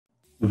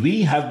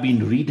We have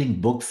been reading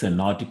books and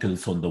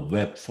articles on the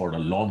web for a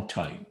long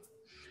time,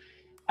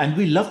 and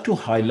we love to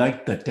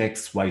highlight the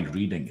text while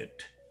reading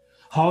it.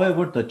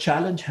 However, the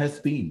challenge has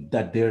been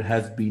that there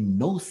has been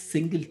no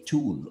single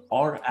tool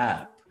or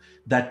app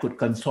that could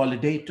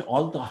consolidate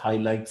all the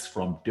highlights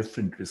from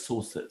different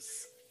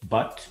resources.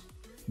 But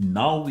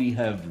now we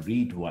have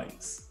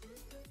Readwise.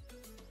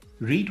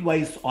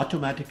 Readwise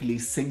automatically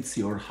syncs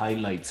your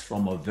highlights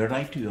from a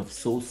variety of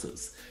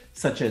sources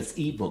such as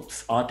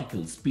ebooks,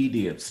 articles,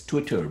 PDFs,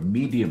 Twitter,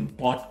 Medium,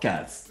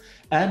 podcasts,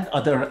 and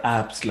other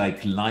apps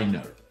like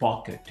Liner,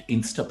 Pocket,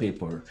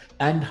 Instapaper,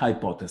 and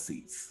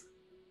Hypotheses.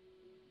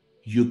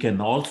 You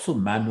can also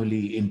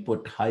manually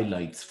input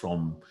highlights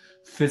from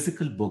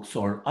physical books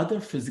or other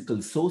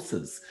physical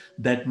sources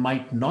that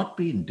might not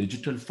be in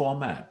digital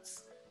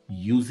formats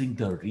using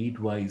the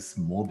Readwise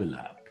mobile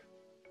app.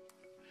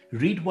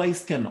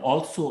 Readwise can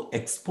also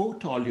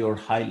export all your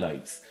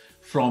highlights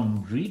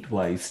from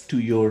Readwise to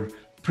your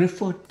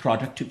preferred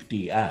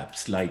productivity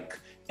apps like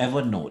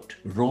Evernote,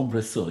 Rome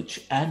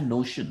Research, and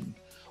Notion,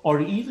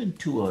 or even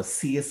to a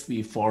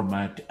CSV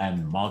format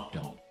and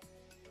Markdown.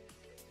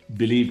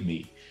 Believe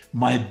me,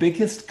 my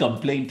biggest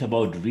complaint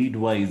about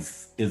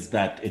Readwise is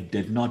that it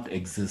did not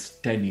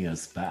exist 10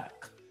 years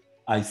back.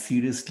 I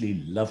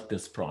seriously love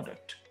this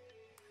product.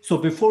 So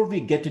before we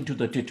get into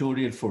the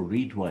tutorial for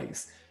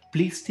Readwise,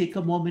 please take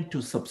a moment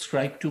to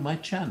subscribe to my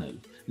channel,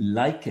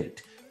 like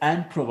it,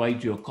 and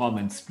provide your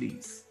comments,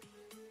 please.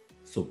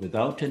 So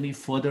without any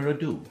further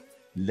ado,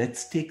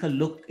 let's take a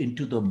look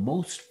into the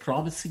most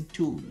promising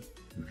tool,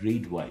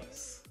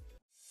 Readwise.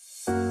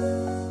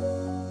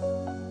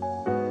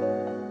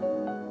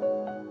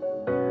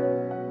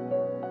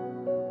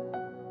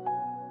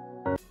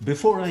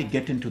 Before I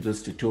get into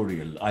this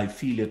tutorial, I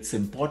feel it's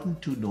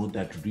important to know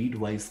that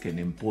Readwise can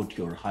import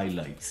your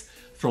highlights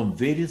from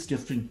various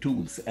different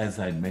tools as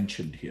I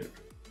mentioned here.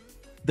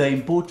 The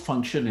import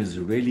function is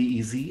really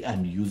easy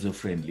and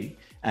user-friendly,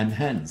 and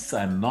hence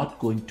I'm not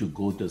going to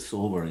go this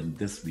over in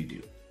this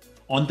video.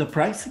 On the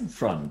pricing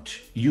front,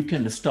 you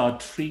can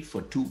start free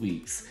for 2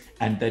 weeks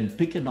and then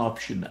pick an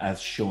option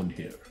as shown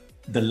here.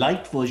 The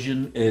light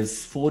version is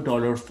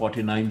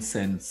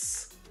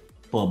 $4.49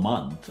 per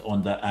month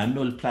on the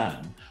annual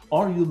plan,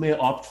 or you may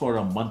opt for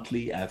a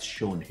monthly as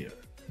shown here.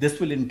 This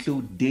will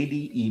include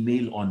daily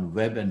email on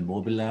web and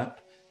mobile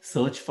app,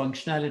 search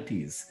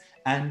functionalities,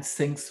 and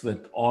syncs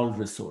with all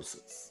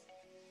resources.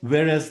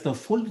 Whereas the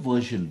full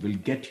version will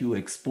get you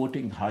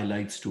exporting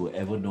highlights to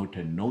Evernote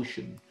and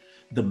Notion,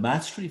 the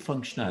mastery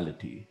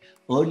functionality,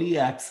 early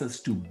access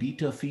to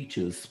beta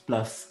features,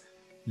 plus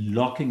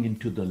locking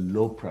into the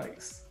low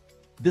price.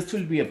 This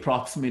will be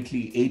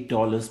approximately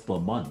 $8 per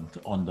month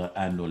on the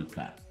annual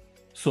plan.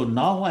 So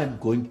now I'm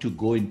going to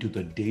go into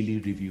the daily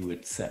review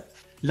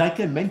itself. Like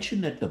I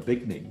mentioned at the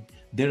beginning,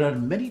 there are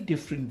many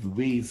different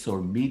ways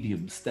or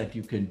mediums that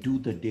you can do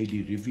the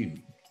daily review.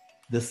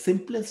 The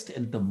simplest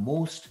and the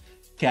most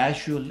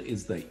casual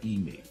is the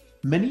email.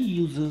 Many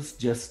users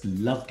just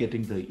love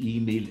getting the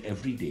email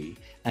every day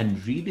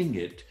and reading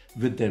it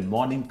with their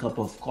morning cup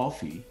of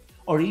coffee,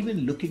 or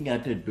even looking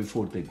at it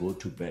before they go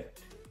to bed.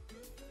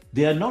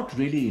 They are not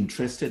really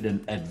interested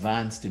in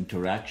advanced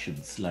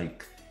interactions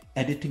like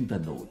editing the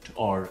note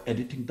or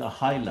editing the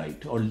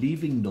highlight or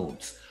leaving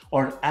notes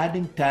or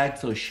adding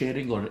tags or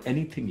sharing or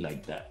anything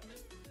like that.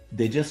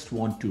 They just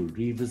want to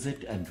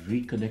revisit and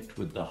reconnect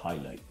with the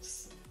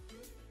highlights.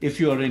 If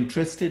you are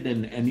interested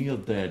in any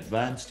of the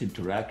advanced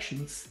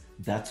interactions,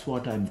 that's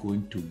what I'm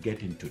going to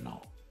get into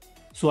now.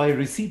 So I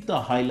receive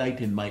the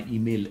highlight in my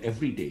email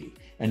every day,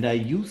 and I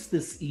use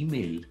this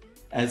email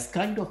as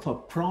kind of a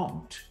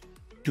prompt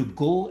to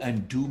go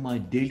and do my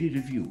daily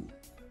review,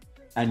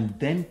 and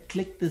then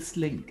click this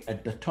link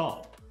at the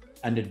top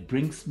and it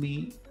brings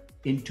me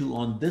into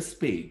on this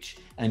page.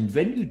 And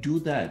when you do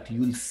that,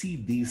 you'll see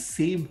these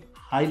same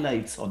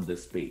highlights on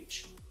this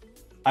page.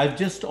 I've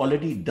just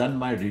already done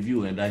my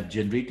review and I've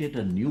generated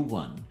a new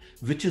one,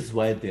 which is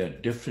why they are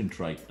different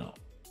right now.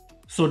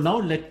 So now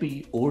let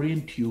me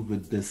orient you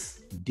with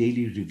this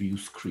daily review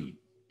screen.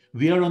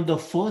 We are on the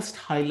first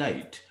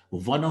highlight,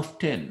 1 of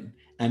 10.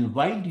 And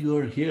while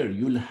you're here,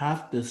 you'll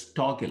have this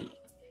toggle.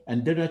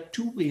 And there are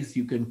 2 ways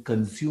you can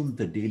consume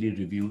the daily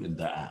review in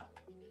the app.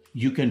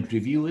 You can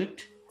review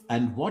it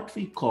and what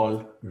we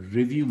call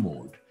review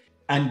mode.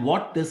 And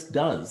what this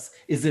does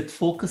is it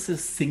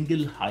focuses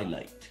single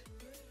highlight.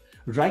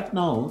 Right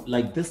now,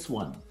 like this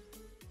one,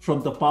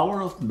 from the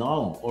power of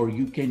now, or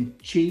you can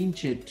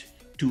change it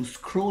to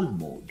scroll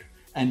mode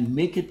and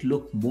make it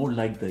look more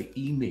like the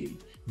email,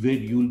 where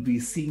you'll be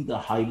seeing the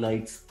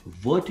highlights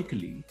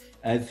vertically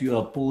as you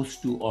are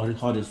opposed to or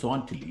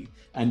horizontally,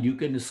 and you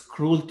can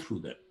scroll through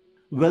them.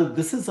 Well,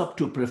 this is up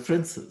to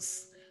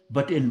preferences,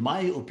 but in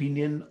my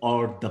opinion,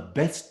 or the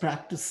best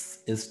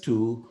practice is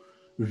to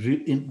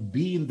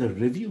be in the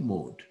review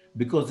mode,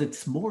 because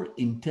it's more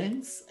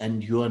intense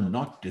and you are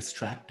not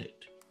distracted.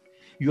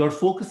 You are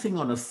focusing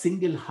on a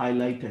single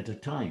highlight at a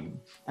time,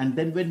 and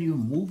then when you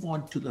move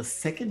on to the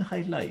second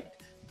highlight,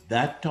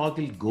 that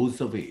toggle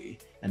goes away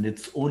and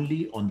it's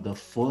only on the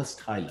first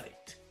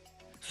highlight.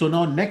 So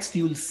now next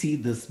you'll see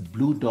this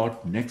blue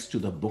dot next to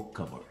the book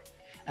cover.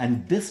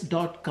 And this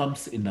dot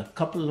comes in a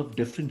couple of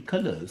different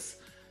colors.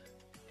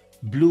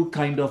 Blue,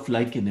 kind of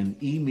like in an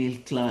email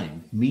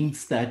client,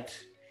 means that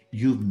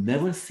you've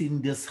never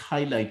seen this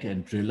highlight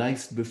and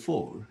realized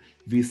before.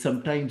 We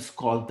sometimes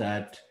call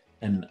that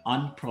an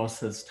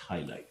unprocessed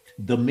highlight.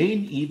 The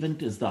main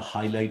event is the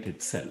highlight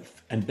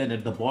itself. And then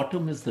at the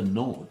bottom is the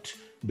note,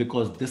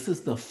 because this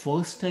is the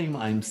first time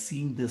I'm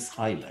seeing this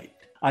highlight.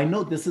 I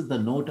know this is the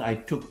note I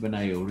took when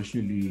I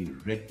originally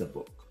read the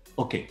book.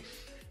 Okay,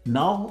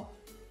 now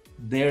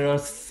there are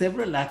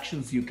several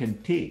actions you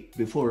can take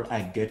before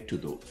I get to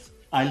those.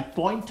 I'll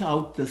point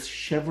out this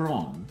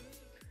chevron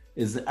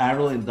is the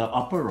arrow in the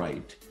upper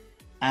right.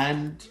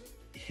 And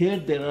here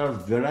there are a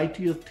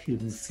variety of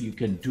things you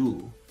can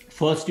do.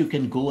 First, you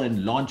can go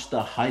and launch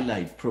the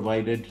highlight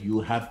provided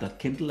you have the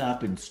Kindle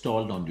app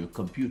installed on your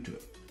computer.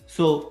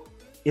 So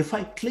if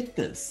I click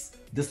this,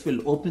 this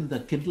will open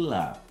the Kindle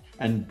app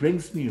and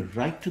brings me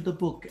right to the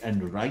book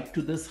and right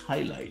to this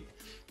highlight.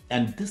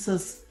 And this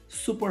is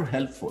super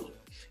helpful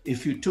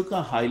if you took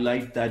a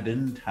highlight that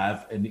didn't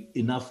have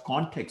enough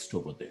context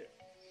over there.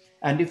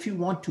 And if you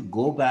want to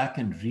go back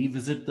and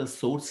revisit the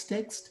source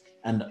text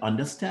and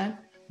understand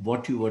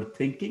what you were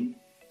thinking,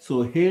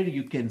 so here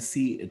you can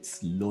see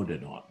it's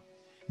loaded on.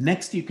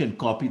 Next, you can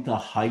copy the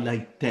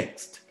highlight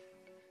text.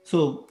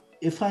 So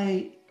if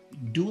I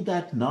do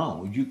that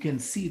now, you can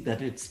see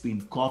that it's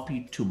been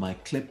copied to my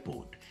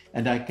clipboard,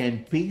 and I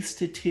can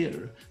paste it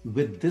here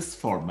with this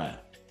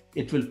format.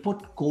 It will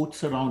put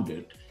quotes around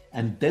it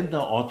and then the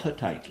author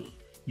title.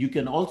 You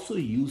can also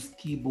use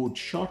keyboard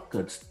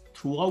shortcuts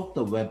throughout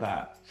the web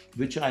app,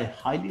 which I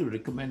highly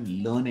recommend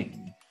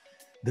learning.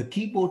 The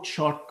keyboard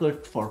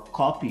shortcut for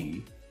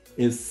copy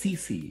is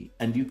CC,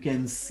 and you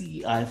can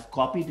see I've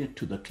copied it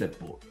to the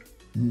clipboard.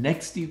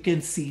 Next, you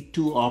can see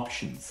two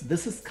options.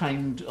 This is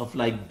kind of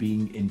like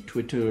being in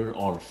Twitter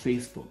or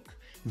Facebook,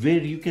 where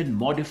you can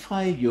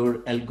modify your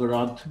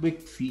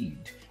algorithmic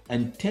feed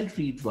and tell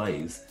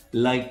Readwise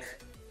like,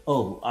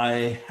 oh,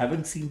 I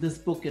haven't seen this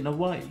book in a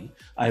while.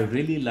 I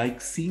really like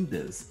seeing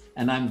this,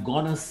 and I'm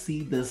gonna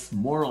see this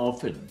more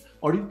often.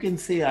 Or you can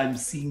say, I'm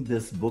seeing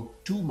this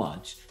book too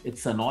much,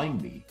 it's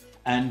annoying me.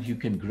 And you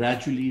can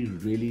gradually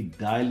really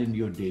dial in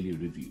your daily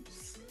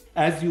reviews.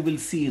 As you will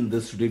see in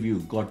this review,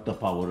 got the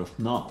power of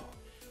now.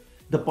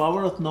 The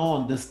power of now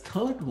on this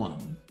third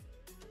one,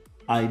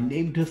 I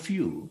named a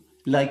few.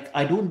 Like,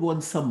 I don't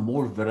want some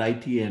more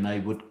variety, and I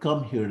would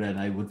come here and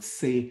I would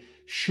say,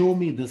 show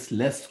me this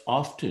less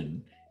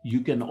often.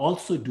 You can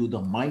also do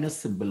the minus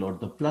symbol or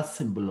the plus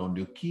symbol on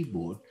your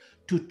keyboard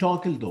to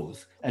toggle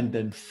those. And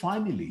then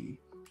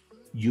finally,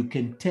 you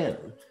can tell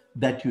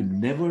that you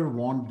never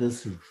want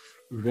this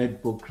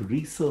read book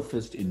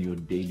resurfaced in your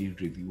daily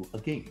review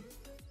again.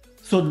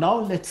 So now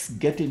let's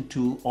get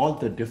into all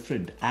the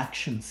different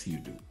actions you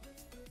do.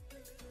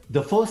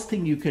 The first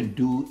thing you can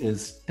do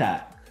is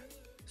tag.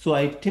 So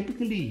I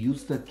typically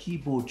use the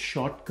keyboard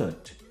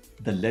shortcut,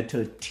 the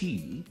letter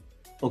T.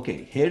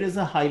 Okay, here is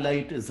a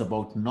highlight is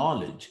about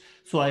knowledge.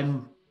 So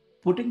I'm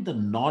putting the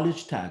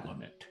knowledge tag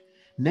on it.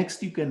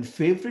 Next, you can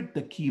favorite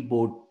the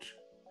keyboard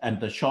and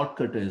the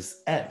shortcut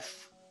is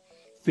F.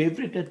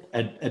 Favorite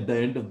at the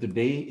end of the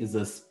day is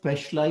a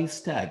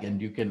specialized tag, and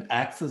you can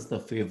access the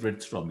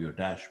favorites from your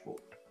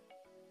dashboard.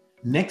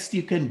 Next,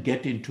 you can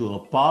get into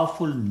a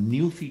powerful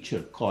new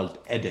feature called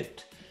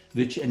Edit,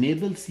 which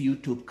enables you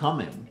to come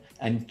in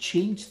and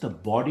change the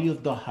body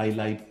of the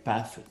highlight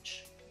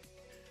passage.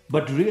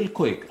 But real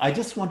quick, I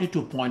just wanted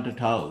to point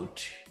it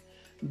out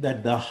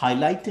that the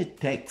highlighted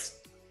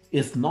text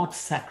is not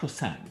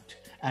sacrosanct,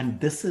 and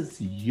this is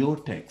your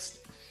text.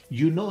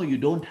 You know you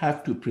don't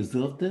have to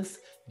preserve this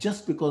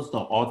just because the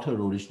author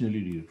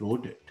originally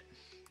wrote it.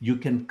 You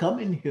can come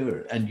in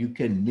here and you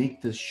can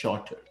make this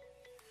shorter,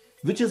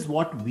 which is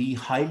what we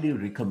highly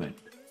recommend.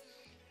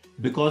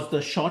 Because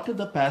the shorter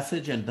the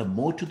passage and the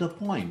more to the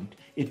point,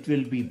 it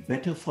will be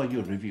better for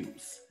your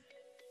reviews.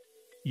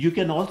 You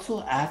can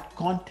also add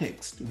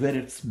context where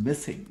it's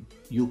missing.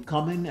 You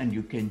come in and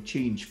you can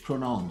change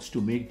pronouns to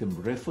make them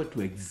refer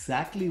to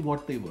exactly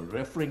what they were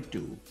referring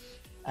to.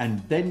 And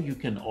then you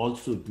can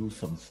also do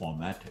some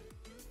formatting.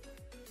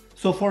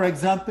 So for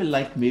example,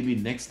 like maybe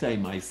next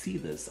time I see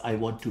this, I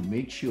want to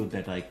make sure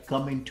that I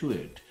come into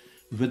it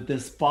with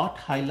this part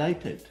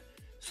highlighted.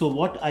 So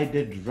what I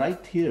did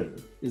right here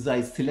is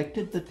I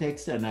selected the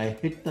text and I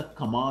hit the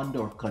Command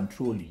or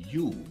Control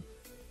U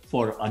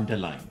for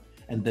underline,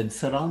 and then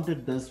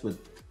surrounded this with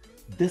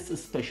this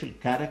special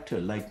character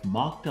like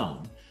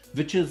markdown,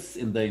 which is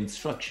in the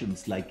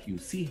instructions like you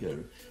see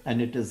here,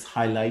 and it is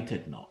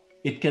highlighted now.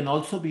 It can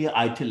also be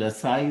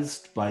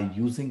italicized by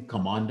using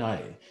Command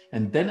I,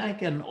 and then I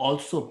can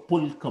also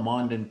pull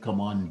Command and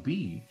Command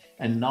B,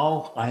 and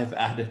now I have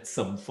added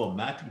some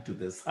formatting to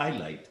this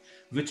highlight,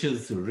 which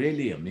is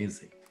really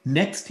amazing.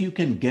 Next, you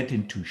can get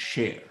into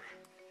share.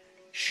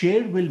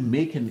 Share will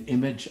make an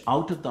image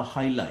out of the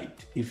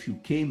highlight if you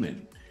came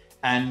in,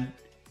 and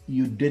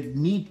you did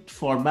need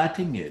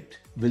formatting, it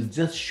will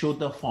just show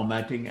the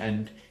formatting,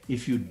 and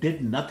if you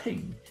did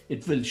nothing,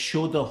 it will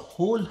show the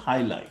whole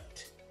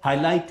highlight.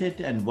 Highlight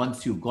it, and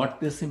once you got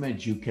this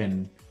image, you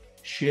can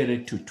share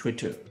it to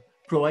Twitter,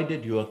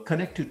 provided you are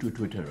connected to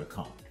Twitter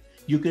account.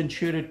 You can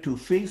share it to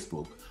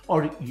Facebook,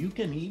 or you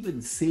can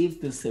even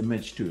save this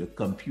image to your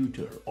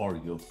computer or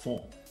your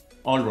phone.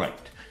 All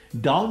right,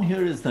 down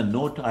here is the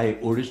note I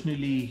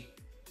originally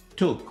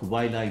took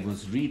while I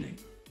was reading.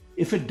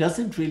 If it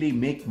doesn't really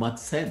make much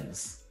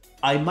sense,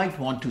 I might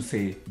want to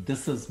say,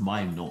 this is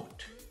my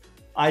note.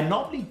 I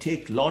normally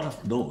take a lot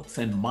of notes,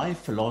 and my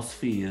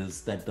philosophy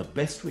is that the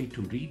best way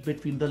to read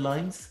between the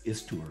lines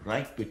is to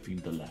write between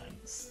the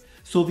lines.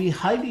 So we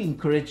highly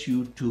encourage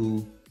you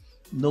to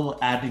know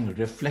adding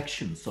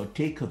reflections or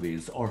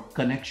takeaways or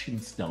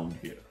connections down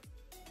here.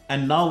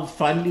 And now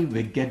finally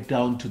we get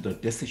down to the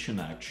decision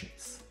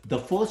actions. The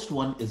first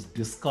one is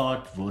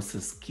discard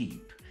versus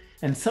keep.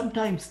 And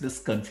sometimes this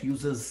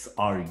confuses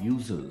our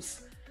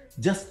users.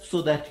 Just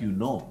so that you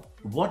know,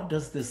 what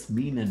does this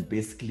mean? And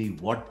basically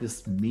what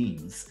this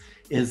means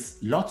is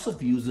lots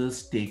of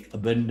users take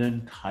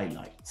abundant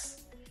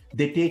highlights.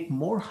 They take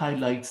more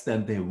highlights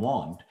than they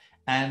want,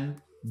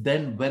 and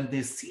then when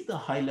they see the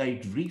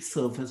highlight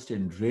resurfaced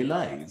and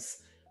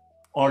realize,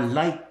 or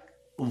like,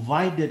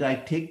 why did I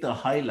take the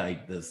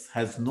highlight? This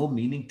has no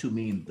meaning to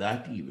me in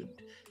that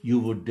event. You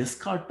would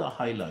discard the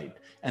highlight,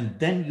 and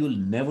then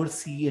you'll never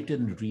see it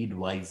in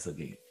Readwise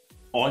again.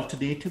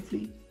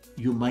 Alternatively,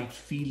 you might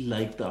feel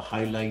like the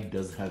highlight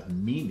does have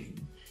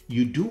meaning.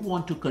 You do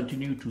want to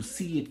continue to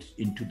see it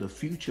into the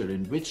future,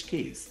 in which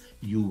case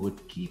you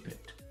would keep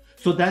it.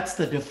 So that's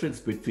the difference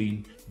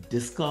between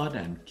discard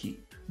and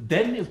keep.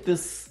 Then if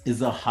this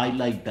is a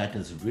highlight that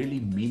is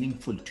really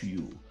meaningful to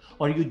you,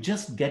 or you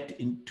just get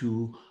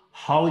into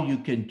how you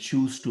can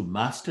choose to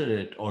master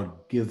it or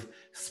give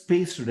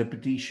spaced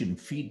repetition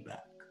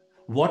feedback.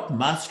 What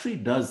mastery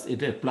does,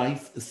 it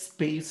applies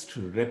spaced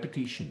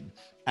repetition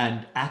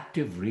and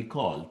active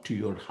recall to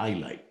your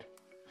highlight.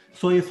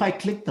 So if I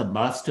click the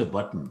master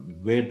button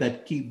where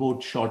that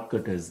keyboard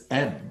shortcut is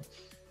M,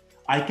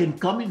 I can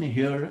come in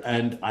here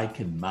and I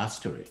can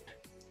master it.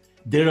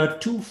 There are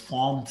two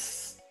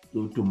forms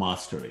to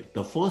master it.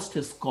 The first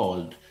is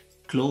called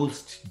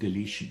closed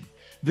deletion,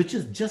 which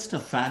is just a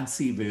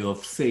fancy way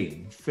of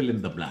saying fill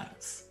in the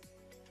blanks.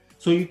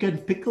 So you can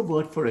pick a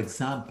word, for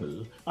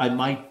example, I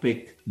might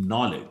pick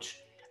knowledge,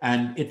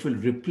 and it will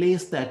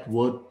replace that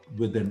word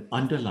with an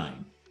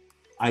underline.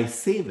 I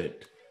save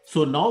it.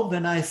 So now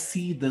when I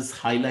see this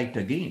highlight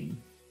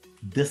again,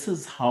 this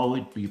is how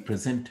it be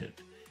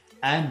presented.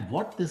 And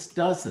what this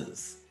does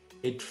is,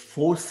 it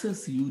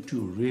forces you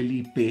to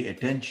really pay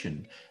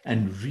attention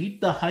and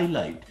read the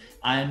highlight,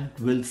 and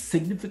will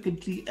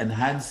significantly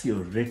enhance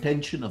your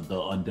retention of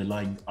the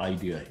underlying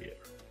idea here.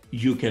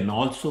 You can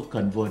also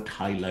convert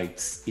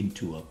highlights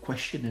into a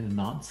question and an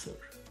answer.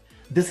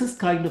 This is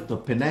kind of the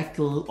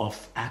pinnacle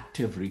of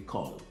active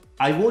recall.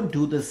 I won't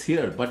do this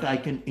here, but I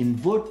can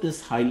invert this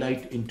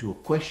highlight into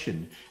a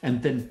question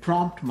and then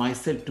prompt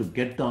myself to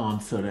get the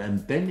answer,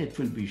 and then it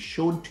will be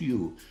shown to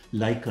you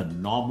like a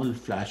normal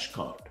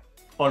flashcard.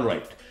 All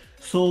right,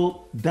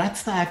 so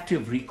that's the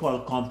active recall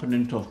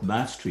component of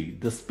mastery.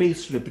 The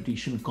spaced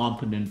repetition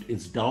component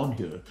is down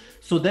here.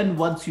 So then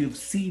once you've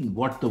seen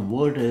what the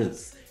word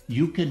is,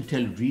 you can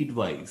tell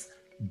Readwise,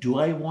 do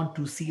I want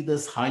to see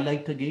this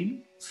highlight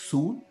again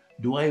soon?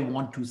 Do I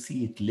want to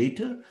see it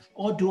later?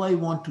 Or do I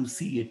want to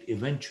see it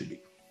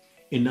eventually?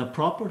 In a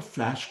proper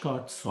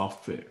flashcard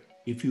software,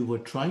 if you were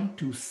trying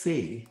to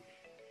say,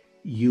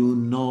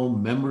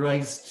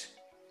 memorized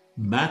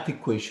math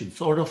equations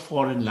or a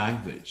foreign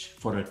language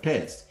for a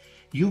test,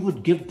 you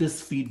would give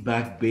this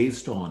feedback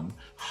based on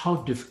how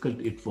difficult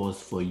it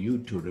was for you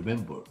to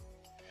remember.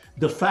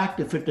 The fact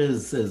if it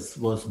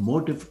was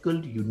more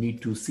difficult, you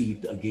need to see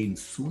it again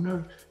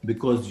sooner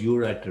because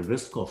you're at a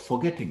risk of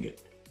forgetting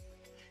it.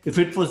 If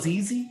it was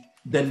easy,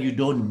 then you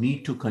don't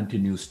need to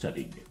continue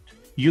studying it.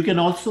 You can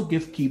also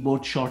give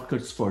keyboard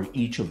shortcuts for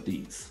each of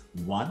these,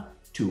 1,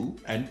 2,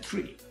 and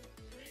 3.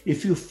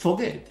 If you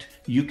forget,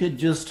 you can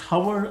just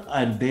hover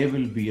and there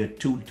will be a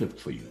tooltip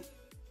for you.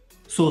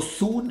 So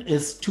soon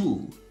is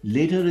 2,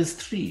 later is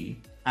 3,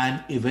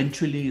 and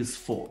eventually is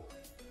 4.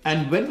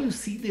 And when you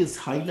see these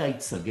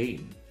highlights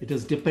again, it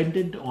is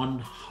dependent on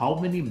how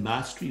many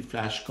mastery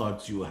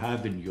flashcards you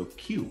have in your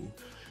queue.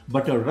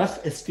 But a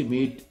rough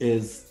estimate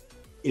is,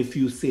 if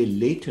you say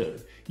later,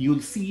 you'll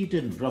see it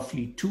in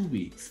roughly 2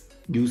 weeks.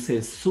 You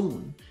say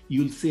soon,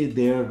 you'll say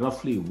there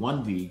roughly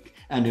 1 week,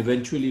 and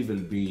eventually will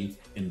be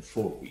in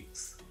 4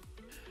 weeks.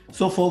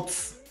 So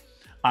folks,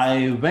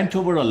 I went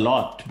over a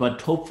lot,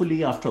 but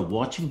hopefully after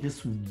watching this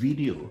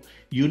video,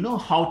 you know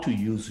how to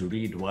use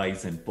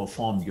Readwise and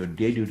perform your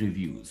daily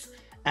reviews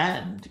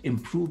and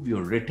improve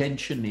your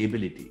retention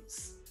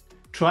abilities.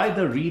 Try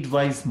the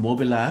Readwise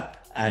mobile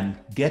app and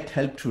get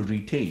help to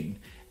retain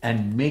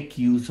and make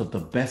use of the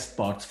best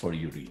parts for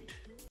your read.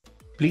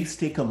 Please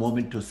take a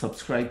moment to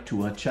subscribe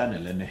to our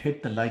channel and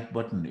hit the like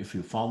button if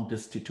you found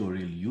this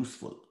tutorial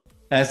useful.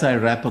 As I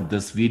wrap up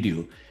this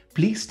video,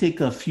 please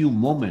take a few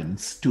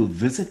moments to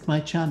visit my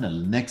channel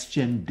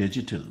Nextgen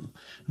Digital,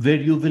 where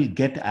you will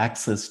get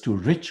access to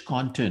rich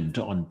content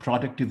on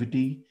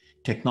productivity,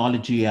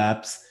 technology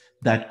apps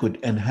that could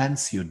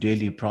enhance your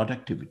daily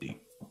productivity.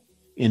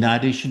 In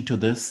addition to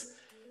this,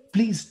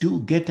 please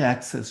do get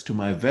access to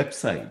my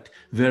website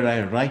where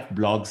I write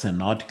blogs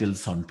and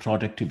articles on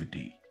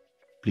productivity.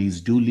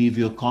 Please do leave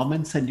your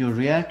comments and your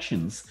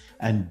reactions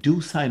and do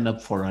sign up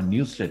for our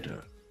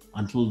newsletter.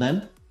 Until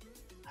then,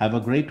 have a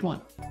great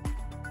one.